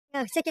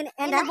chicken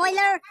and a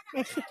boiler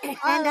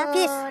and a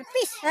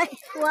fish.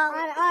 Wow.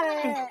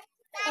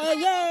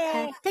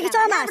 Yeah. Thank you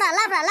so much.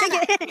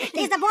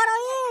 This is the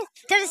bottle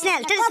is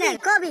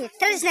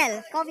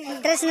traditional coffee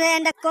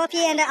and the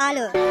coffee and the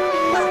aloo.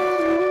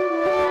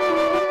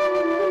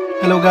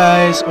 Hello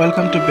guys,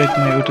 welcome to back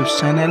my YouTube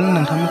channel.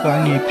 Nontonखौ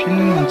आंनि फिन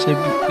मोनसे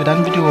गोदान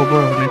भिडिअ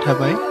बरायनाय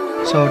थाबाय।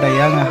 So दायो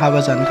आङो हाबा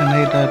जानो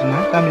थांनाय आरोना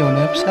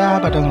गामियावनो फिसा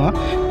हाबा दङ।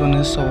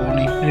 बेयावनो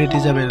स'नै रेडि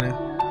जाबाय आरो।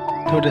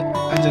 थौदो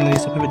आंजों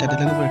लोगोसे फैबाय थादो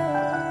लोगोफोर।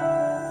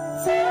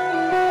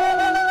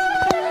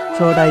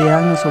 So दायो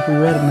आङो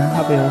सफैबाय आरोना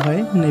हाबायावहाय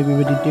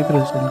नैबेबायदि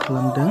डेक'रेसन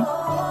खालामदों।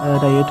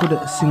 दायो थौदो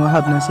सिङाव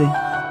हाबनोसै।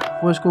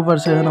 भइस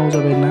कभारसो होनांगौ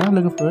जाबायना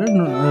लोगोफोर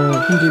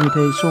हिन्दी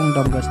मेथाइ सं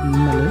दामगासिनो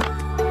नालाय।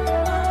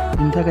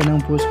 बिनि थाखायनो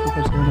आं भइस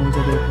कभारसो होनांगौ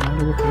जाबाय आरोना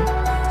लोगोफोर।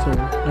 So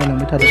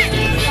नायलांबाय थादो।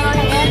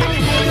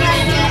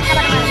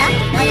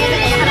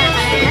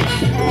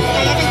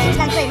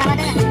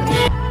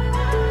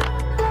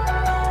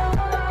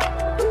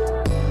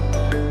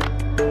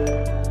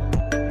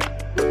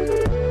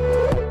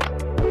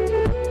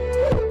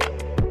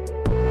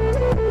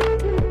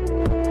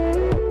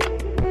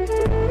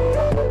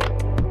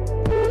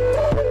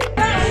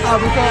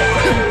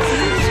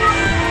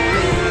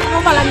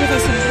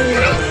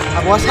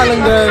 Aku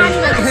saling deh.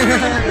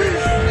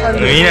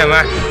 Ini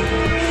nama.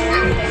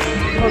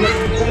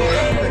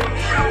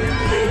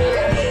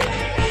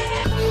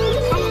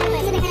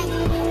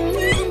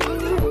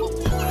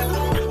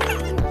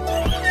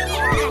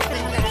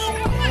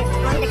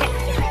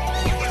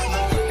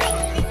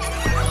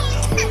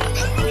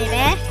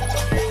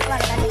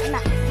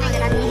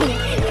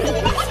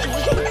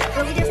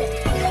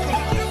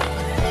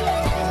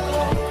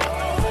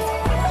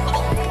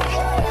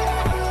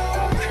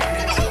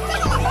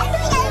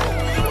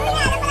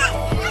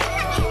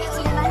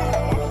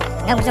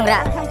 Yang busung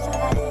rak.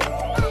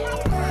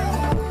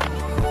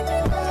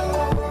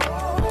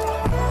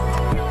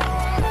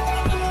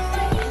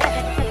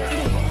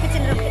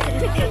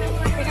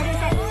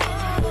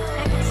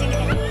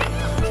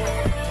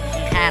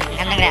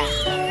 Kam rak.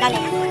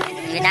 Dali.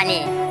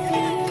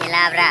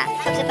 Ilabra.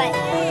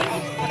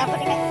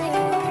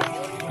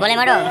 Boleh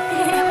mado.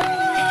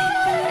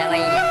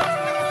 Damai.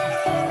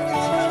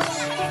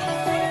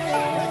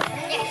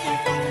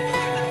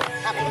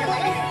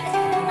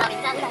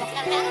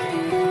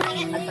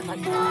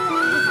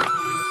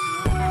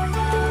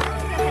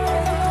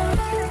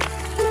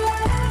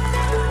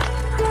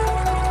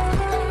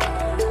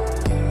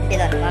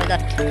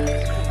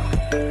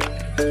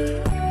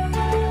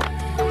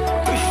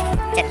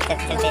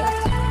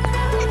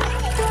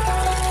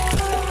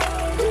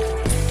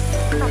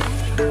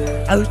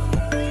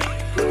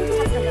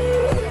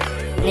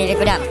 Ini dia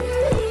kudam.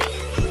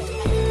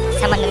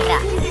 Sama nengra.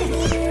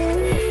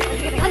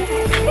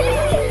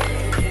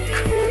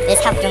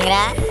 Esap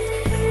nengra.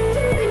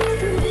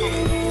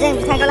 Jeng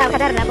tanggal apa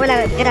darah?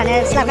 Boleh gerane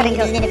selap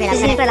kerengkau.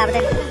 Sini pelak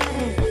betul.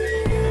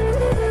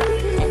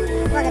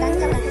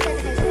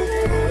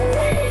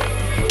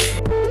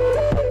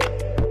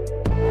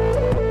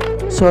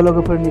 So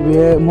लोगोफोरनि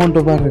बे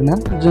मन्दप आरोना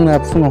जोंना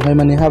फुङावहाय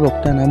माने हाबाखौ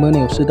दाना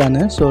मोनायावसो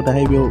दानो स'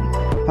 दाहाय बेयाव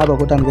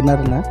हाबाखौ दानगोन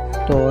आरोना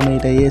थ' नै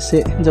दायो एसे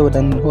हिन्जाव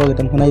गोदान हौवा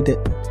गोदानखौ नायदो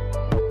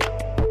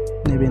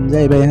नैबेनो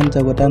जाहैबाय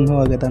हिन्जाव गोदान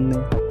हौवा गोदाननि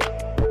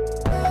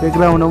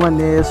बेकग्राउन्डआव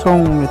माने सं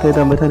मेथाइ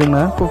दामबाय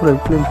थादोंना कपराइट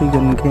फिल्म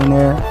फैगोन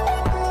ओंखायनो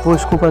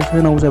भइस कभारसो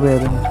होनांगौ जाबाय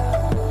आरो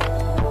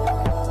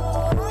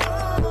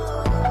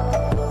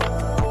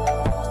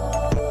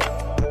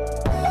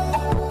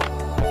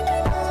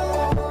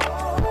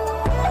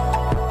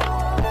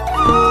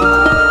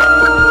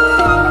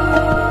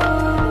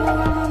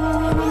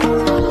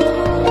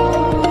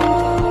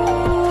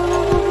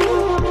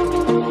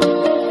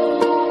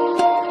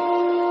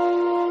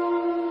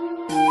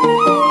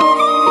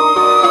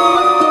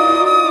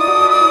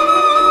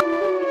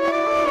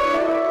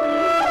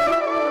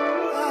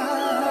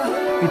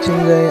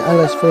बिथिंजाय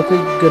आलासिफोर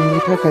फैगोननि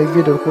थाखाय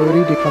बेदरखौ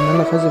रेडि खालामना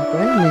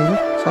लाखाजोब्बाय नै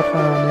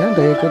साफानो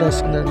दायो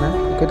गोदासिगोन आरोना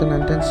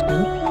गोदानानै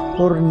दोनसिगोन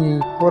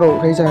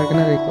हरावहाय जागोन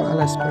आरो बेखौ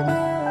आलासिफोरनो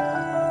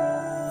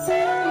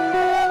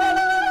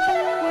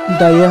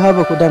दायो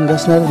हाबाखौ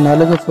दानगासिनो आरोना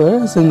लोगोफोर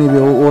जोंनि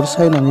बेयाव अर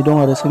सायनानै दं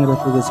आरो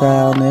सेंग्राफोर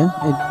गोजानो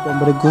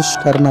एकदमबारे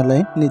गुसुथार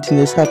नालाय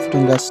नैथिंजाय साहा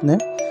फुदुंगासिनो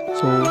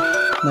स'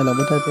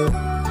 नायलांबाय थादो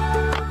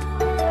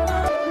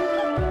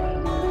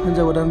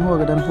हिन्जाव गोदान हौवा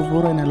गोदानखौ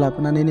बरायना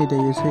लाबोनानै नै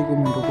दायो जैग'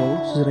 मन्दपाव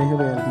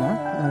जिरायहोबाय आरोना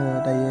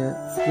दायो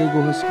जैग'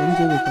 होसिगोन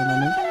जैग'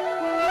 खालामनानै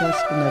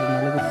जासिगोन आरोना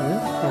लोगोफोर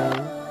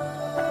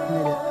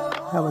नायदो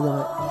हाबा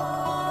जाबाय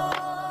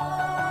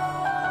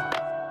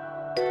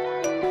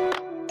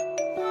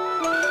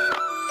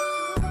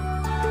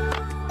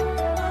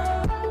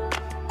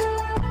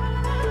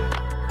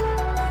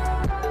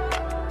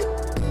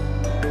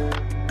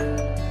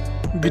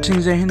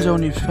बिथिंजाय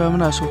हिन्जावनि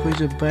बिफामोना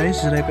सफैजोब्बाय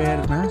जिरायबाय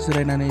आरोना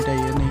जिरायनानै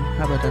दायो नै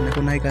हाबा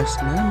दाननायखौ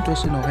नायगासिनो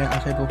दसे उनावहाय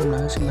आखाइखौ हमना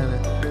होसिगोन आरो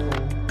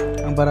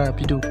आं बारा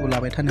भिडिअखौ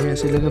लाबाय थानो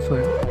हायासै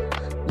लोगोफोर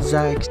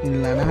जाखिनि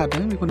लानो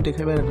हादों बेखौनो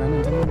देखायबाय आरोना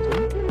नोंथांमोनजों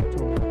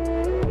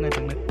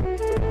नायदों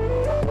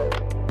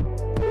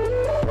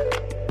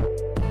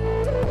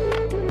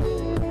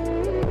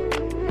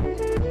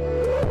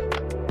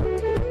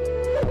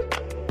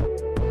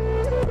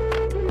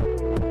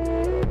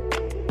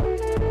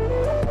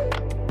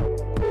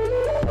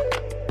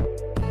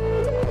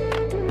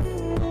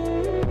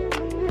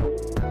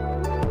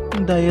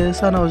दायो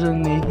सानाव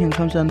जोंनि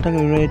ओंखाम जानो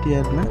थाखाय रेडि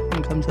आरोना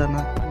ओंखाम जाना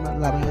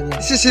लाबाय आरो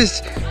this is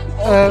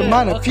मा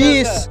होनो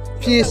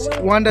fish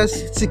wonders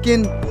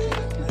chicken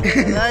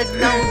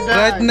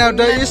right now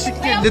there is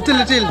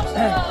little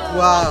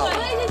wow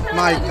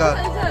my god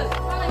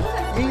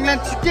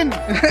English chicken.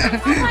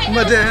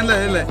 Made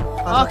hele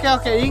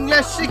Okay,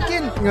 English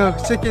chicken.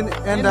 chicken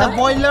and In the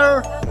boiler.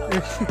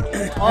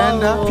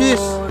 and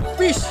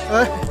fish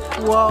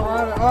Wow.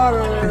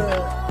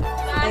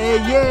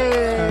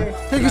 Yeah.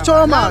 thank you so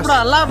much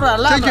Labra.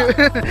 thank you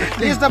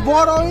This is the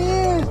bottle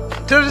is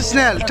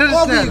traditional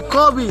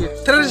Kobe.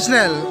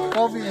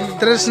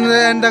 traditional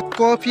and the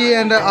coffee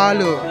and the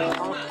aloo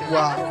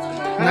wow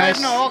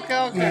nice No,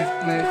 okay.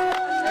 nice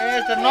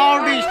It's the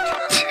northeast.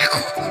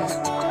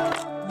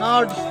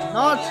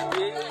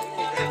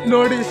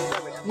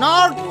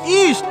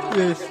 Northeast.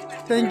 yes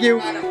thank you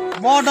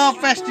Border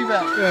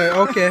festival.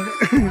 okay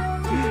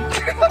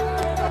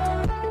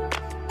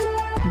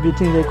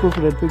बिथिंजाय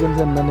कपिराइट फैगोन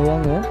साननानै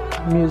आङो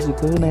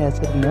मिउजिकखौ होनो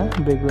हायासै आरोना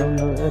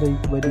बेकग्राउन्डआव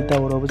ओरैबायदि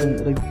दावरावबो जों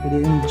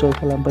ओरैबायदि इन्जय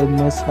खालामबाय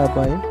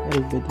मोसाबाय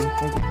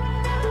ओरैबायदि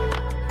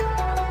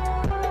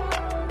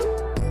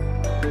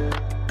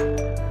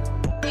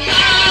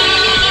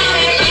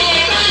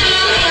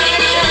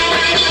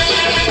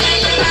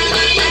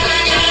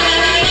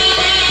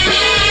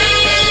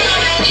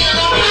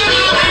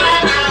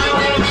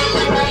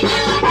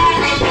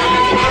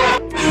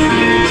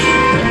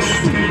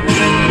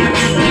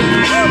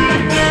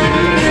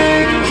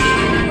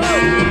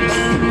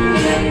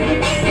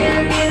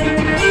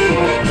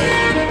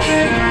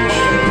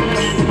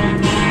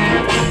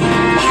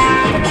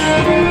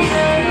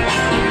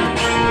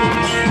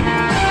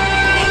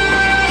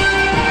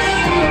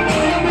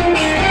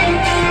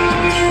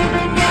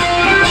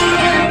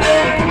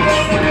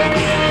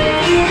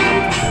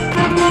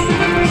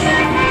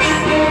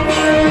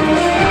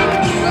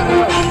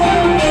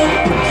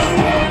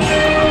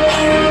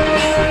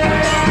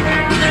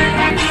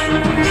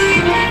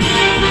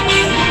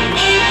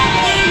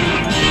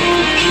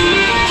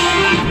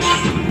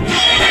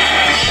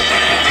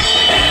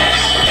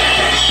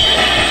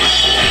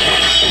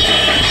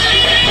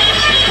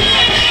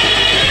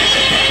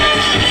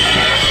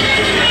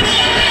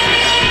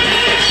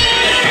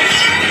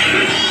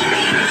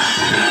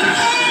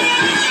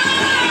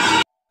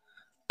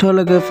थ'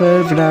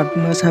 लोगोफोर बिराद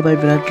मोसाबाय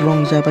बिराद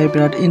रंजाबाय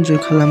बिराद इन्जय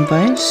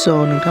खालामबाय स'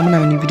 नोंथांमोना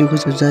आंनि भिडिअखौ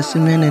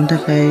जोबजासिम नायनायनि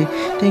थाखाय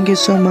थेंक इउ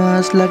स'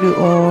 माच लाभ इउ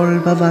अल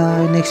बाय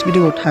बाय नेक्स्ट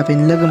भिडिअआव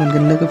थाबैनो लोगो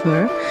मोनगोन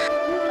लोगोफोर